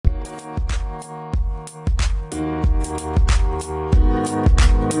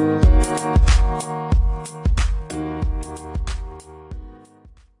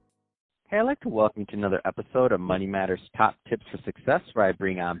Welcome to another episode of Money Matters Top Tips for Success, where I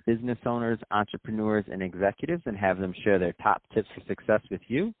bring on business owners, entrepreneurs, and executives and have them share their top tips for success with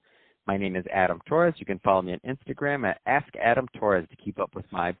you. My name is Adam Torres. You can follow me on Instagram at AskAdamTorres to keep up with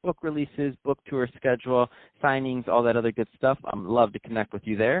my book releases, book tour schedule, signings, all that other good stuff. I'd love to connect with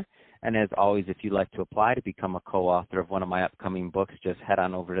you there. And as always, if you'd like to apply to become a co-author of one of my upcoming books, just head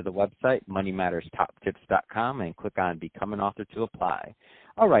on over to the website, moneymatterstoptips.com, and click on Become an Author to apply.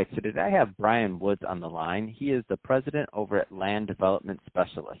 All right, so today I have Brian Woods on the line. He is the president over at Land Development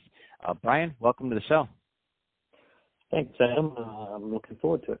Specialists. Brian, welcome to the show. Thanks, Adam. I'm looking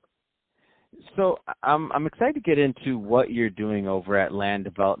forward to it. So I'm excited to get into what you're doing over at Land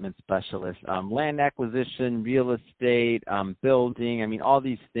Development Specialists. Land acquisition, real estate, building, I mean, all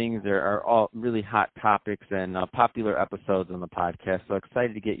these things are all really hot topics and popular episodes on the podcast. So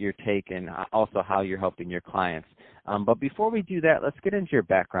excited to get your take and also how you're helping your clients. But before we do that, let's get into your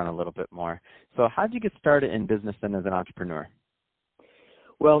background a little bit more. So how did you get started in business and as an entrepreneur?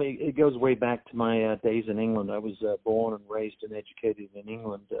 Well, it goes way back to my days in England. I was born and raised and educated in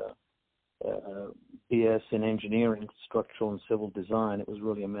England. BS in engineering, structural and civil design. It was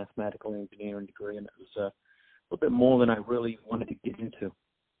really a mathematical engineering degree, and it was a little bit more than I really wanted to get into,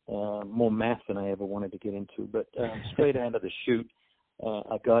 more math than I ever wanted to get into. But straight out of the chute,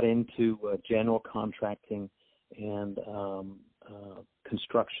 I got into general contracting and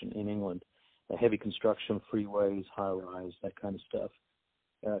construction in England, heavy construction, freeways, high-rise, that kind of stuff.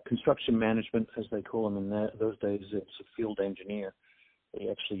 Construction management, as they call them in those days, it was a field engineer. They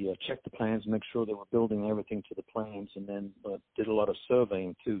actually checked the plans, make sure they were building everything to the plans, and then did a lot of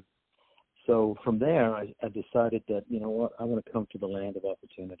surveying too. So from there, I decided that, you know what, I want to come to the land of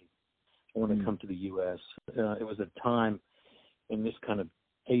opportunity. I want to come to the U.S. It was a time, and this kind of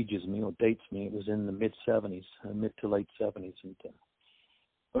ages me or dates me, it was in the mid-70s, mid to late 70s. And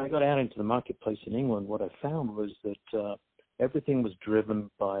when I got out into the marketplace in England, what I found was that everything was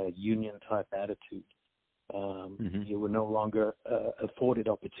driven by a union-type attitude. You were no longer afforded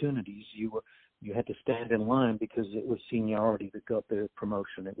opportunities. You had to stand in line because it was seniority that got the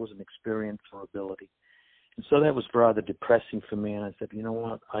promotion. It wasn't experience or ability. And so that was rather depressing for me. And I said, you know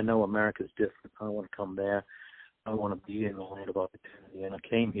what? I know America's different. I want to come there. I want to be in the land of opportunity. And I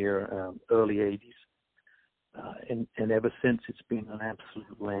came here early 80s. And ever since, it's been an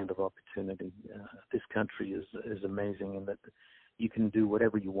absolute land of opportunity. This country is amazing in that you can do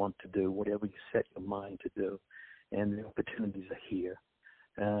whatever you want to do, whatever you set your mind to do, and the opportunities are here.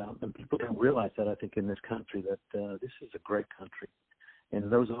 And people don't realize that, I think, in this country, that this is a great country.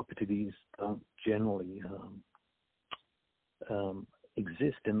 And those opportunities don't generally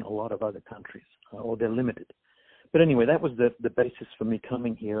exist in a lot of other countries, or they're limited. But anyway, that was the basis for me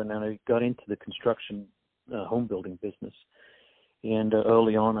coming here, and then I got into the construction home building business. And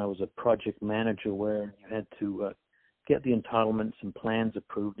early on, I was a project manager where you had to get the entitlements and plans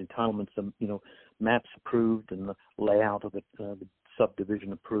approved, entitlements, maps approved, and the layout of the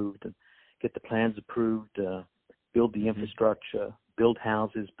subdivision approved, and get the plans approved, build the infrastructure, build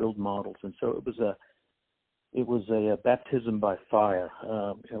houses, build models. And so it was a baptism by fire,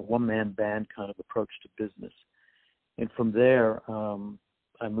 a one-man band kind of approach to business. And from there,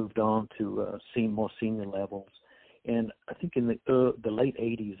 I moved on to more senior levels. And I think in the late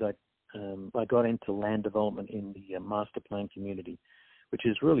 80s, I got into land development in the master plan community, which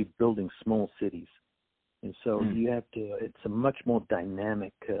is really building small cities. And so it's a much more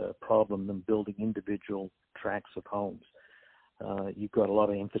dynamic problem than building individual tracts of homes. You've got a lot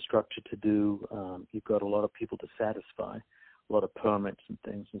of infrastructure to do. You've got a lot of people to satisfy, a lot of permits and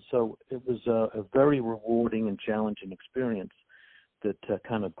things. And so it was a very rewarding and challenging experience that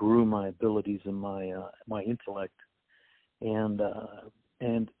kind of grew my abilities and my intellect.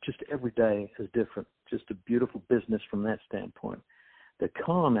 And just every day is different, just a beautiful business from that standpoint. The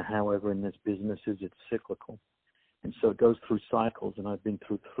con, however, in this business is it's cyclical. And so it goes through cycles, and I've been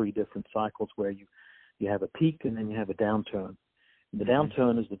through 3 different cycles where you have a peak and then you have a downturn. And the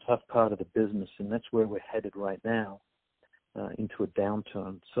downturn is the tough part of the business, and that's where we're headed right now, into a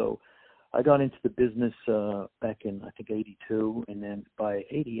downturn. So I got into the business back in, I think, 82, and then by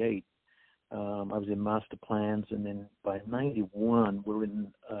 88, I was in master plans, and then by 91, we're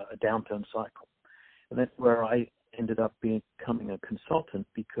in a downturn cycle. And that's where I ended up becoming a consultant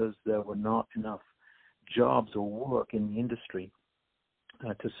because there were not enough jobs or work in the industry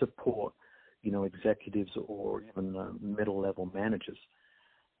to support, executives or even middle-level managers.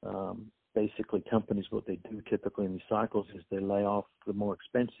 Basically, companies, what they do typically in these cycles is they lay off the more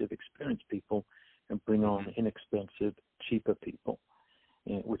expensive, experienced people and bring on inexpensive, cheaper people.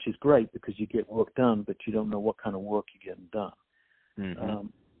 Which is great because you get work done, but you don't know what kind of work you're getting done.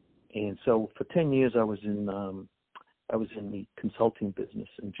 And so for 10 years, I was in the consulting business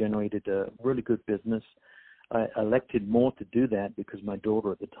and generated a really good business. I elected more to do that because my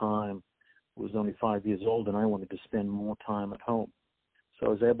daughter at the time was only 5 years old, and I wanted to spend more time at home. So I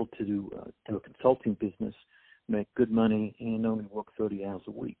was able to do a consulting business, make good money, and only work 30 hours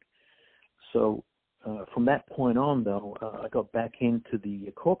a week. So from that point on, though, I got back into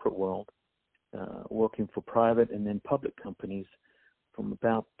the corporate world, working for private and then public companies from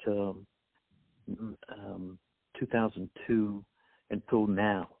about 2002 until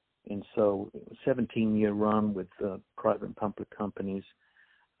now. And so 17-year run with private and public companies.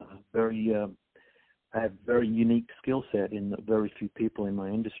 I have very unique skill set in that very few people in my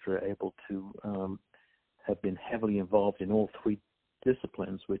industry are able to have been heavily involved in all three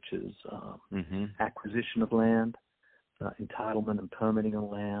disciplines, which is acquisition of land, entitlement and permitting of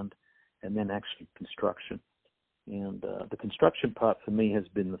land, and then actually construction. And the construction part for me has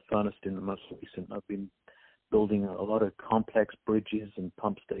been the funnest and the most recent. I've been building a lot of complex bridges and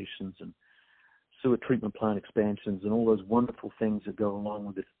pump stations and sewer treatment plant expansions and all those wonderful things that go along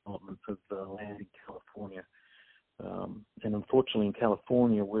with the development of land in California. And unfortunately in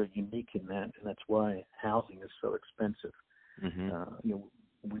California, we're unique in that, and that's why housing is so expensive.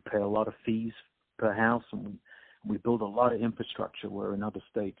 We pay a lot of fees per house, and we build a lot of infrastructure where in other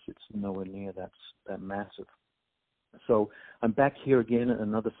states it's nowhere near that massive. So I'm back here again at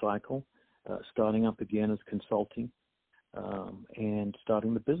another cycle, starting up again as consulting, and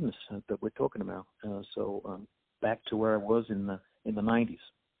starting the business that we're talking about. So back to where I was in the 90s.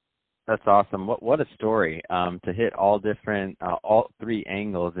 That's awesome. What a story to hit all three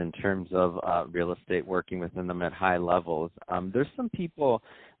angles in terms of real estate, working within them at high levels. There's some people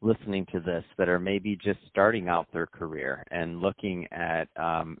listening to this that are maybe just starting out their career and looking at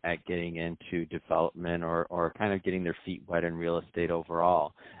getting into development or kind of getting their feet wet in real estate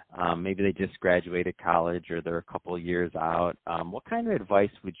overall. Maybe they just graduated college or they're a couple of years out. What kind of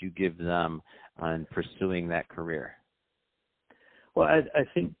advice would you give them on pursuing that career? Well, I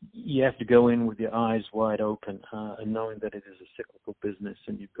think you have to go in with your eyes wide open, and knowing that it is a cyclical business,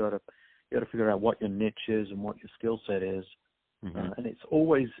 and you've got to figure out what your niche is and what your skill set is. And it's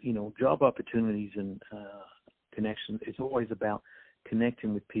always, job opportunities and connections. It's always about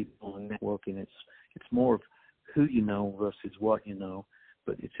connecting with people and networking. It's more of who you know versus what you know,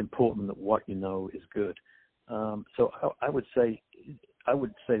 but it's important that what you know is good. So I would say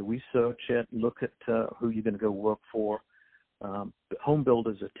research it, look at who you're going to go work for. Home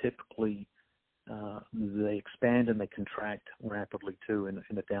builders are typically, they expand and they contract rapidly too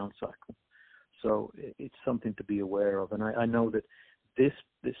in a down cycle. So it's something to be aware of. And I know that this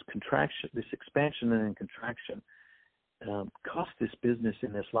expansion and contraction cost this business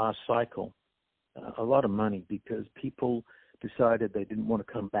in this last cycle a lot of money because people decided they didn't want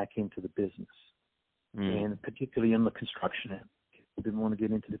to come back into the business. And particularly in the construction end. People didn't want to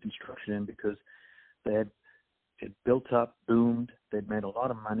get into the construction end because it built up, boomed, they'd made a lot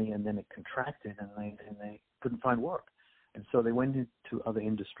of money, and then it contracted, and they couldn't find work. And so they went into other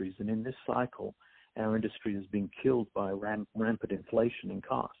industries. And in this cycle, our industry is being killed by rampant inflation in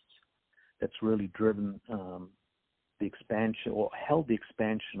costs. That's really driven the expansion, or held the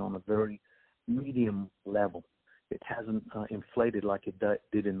expansion on a very medium level. It hasn't inflated like it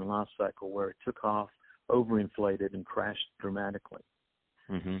did in the last cycle, where it took off, overinflated, and crashed dramatically.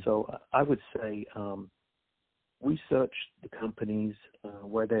 So I would say research the companies,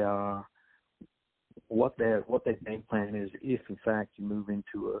 where they are, what their game plan is if, in fact, you move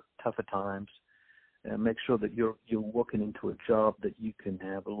into tougher times, and make sure that you're walking into a job that you can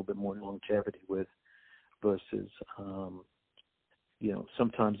have a little bit more longevity with versus,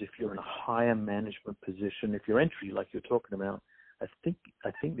 sometimes if you're in a higher management position, if you're entry, like you're talking about, I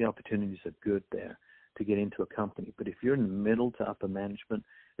think the opportunities are good there to get into a company. But if you're in the middle to upper management,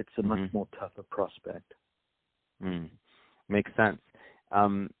 it's a much more tougher prospect. Makes sense.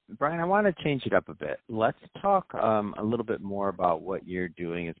 Brian, I want to change it up a bit. Let's talk a little bit more about what you're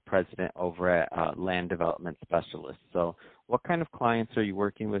doing as president over at Land Development Specialists. So what kind of clients are you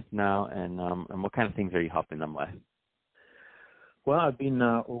working with now, and what kind of things are you helping them with? Well, I've been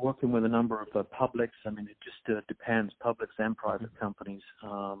working with a number of publics. I mean, it just depends, publics and private companies.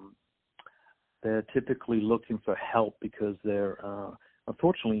 They're typically looking for help because they're,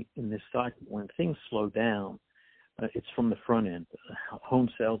 unfortunately, in this cycle, when things slow down, it's from the front end. Home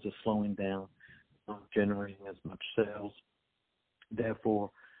sales are slowing down, not generating as much sales.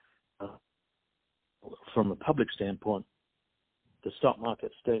 Therefore, from a public standpoint, the stock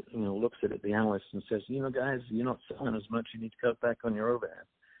market looks at it, the analyst, and says, guys, you're not selling as much. You need to cut back on your overhead.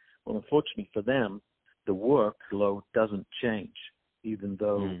 Well, unfortunately for them, the workload doesn't change. even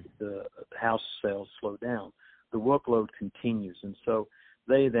though the house sales slow down. The workload continues, and so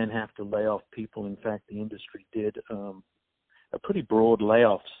they then have to lay off people. In fact, the industry did a pretty broad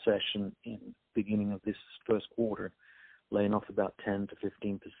layoff session in the beginning of this first quarter, laying off about 10 to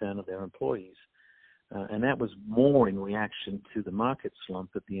 15% of their employees. And that was more in reaction to the market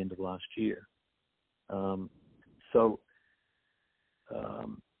slump at the end of last year. Now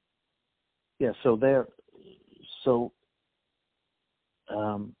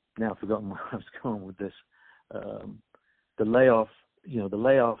I've forgotten where I was going with this. The layoffs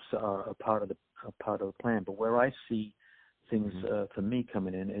are a part of the plan. But where I see things for me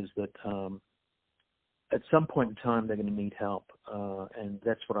coming in is that at some point in time they're going to need help, and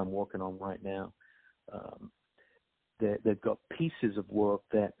that's what I'm working on right now. They've got pieces of work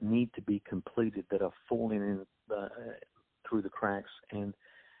that need to be completed that are falling in through the cracks, and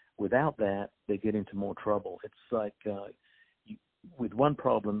without that, they get into more trouble. It's like with one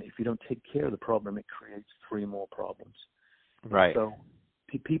problem, if you don't take care of the problem, it creates 3 more problems. Right. So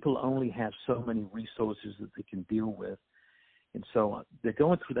people only have so many resources that they can deal with. And so they're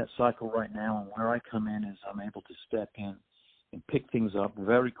going through that cycle right now, and where I come in is I'm able to step in and pick things up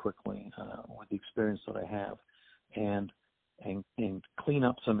very quickly with the experience that I have, and clean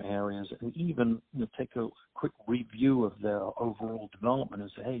up some areas, and even take a quick review of their overall development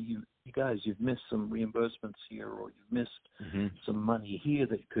and say, hey, you guys, you've missed some reimbursements here, or you've missed some money here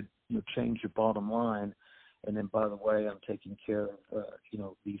that could change your bottom line. And then, by the way, I'm taking care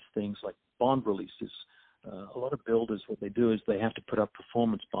of these things like bond releases. A lot of builders, what they do is they have to put up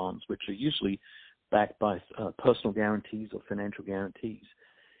performance bonds, which are usually backed by personal guarantees or financial guarantees.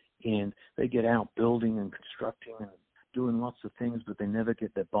 And they get out building and constructing and doing lots of things, but they never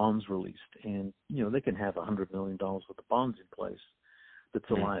get their bonds released. And, they can have $100 million worth of bonds in place. That's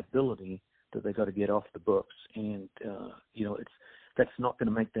a liability that they got to get off the books. And, that's not going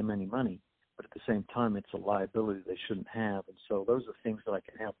to make them any money. But at the same time, it's a liability they shouldn't have. And so those are things that I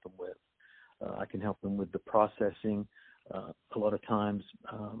can help them with. I can help them with the processing. A lot of times,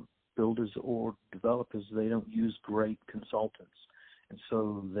 builders or developers, they don't use great consultants. And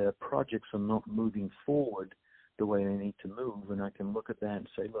so their projects are not moving forward the way they need to move. And I can look at that and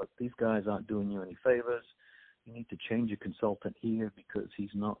say, look, these guys aren't doing you any favors. You need to change your consultant here because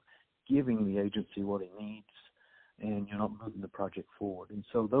he's not giving the agency what he needs, and you're not moving the project forward. And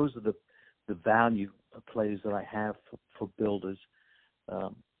so those are the value plays that I have for builders.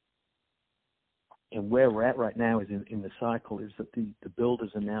 And where we're at right now is in the cycle is that the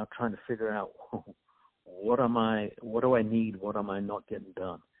builders are now trying to figure out what do I need? What am I not getting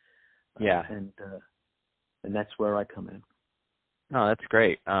done? Yeah. And that's where I come in. No, that's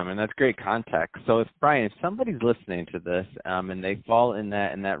great. And that's great context. So Brian, if somebody's listening to this, and they fall in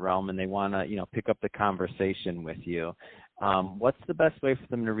that realm and they want to, pick up the conversation with you, what's the best way for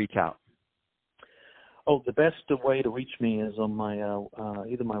them to reach out? Oh, the best way to reach me is on my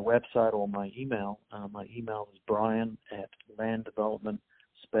either my website or my email. My email is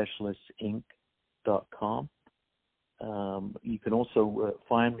brian@landdevelopmentspecialistinc.com. You can also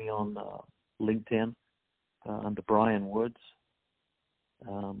find me on LinkedIn under Brian Woods.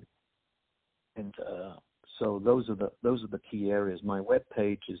 So those are the key areas. My web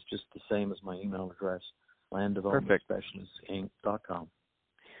page is just the same as my email address, landdevelopmentspecialistinc.com.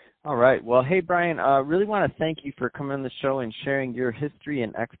 All right. Well, hey, Brian, really want to thank you for coming on the show and sharing your history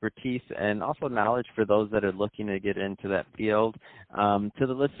and expertise and also knowledge for those that are looking to get into that field. To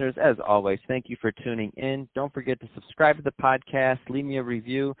the listeners, as always, thank you for tuning in. Don't forget to subscribe to the podcast, leave me a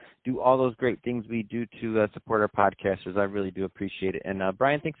review, do all those great things we do to support our podcasters. I really do appreciate it. And,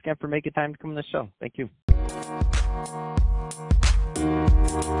 Brian, thanks again for making time to come on the show. Thank you.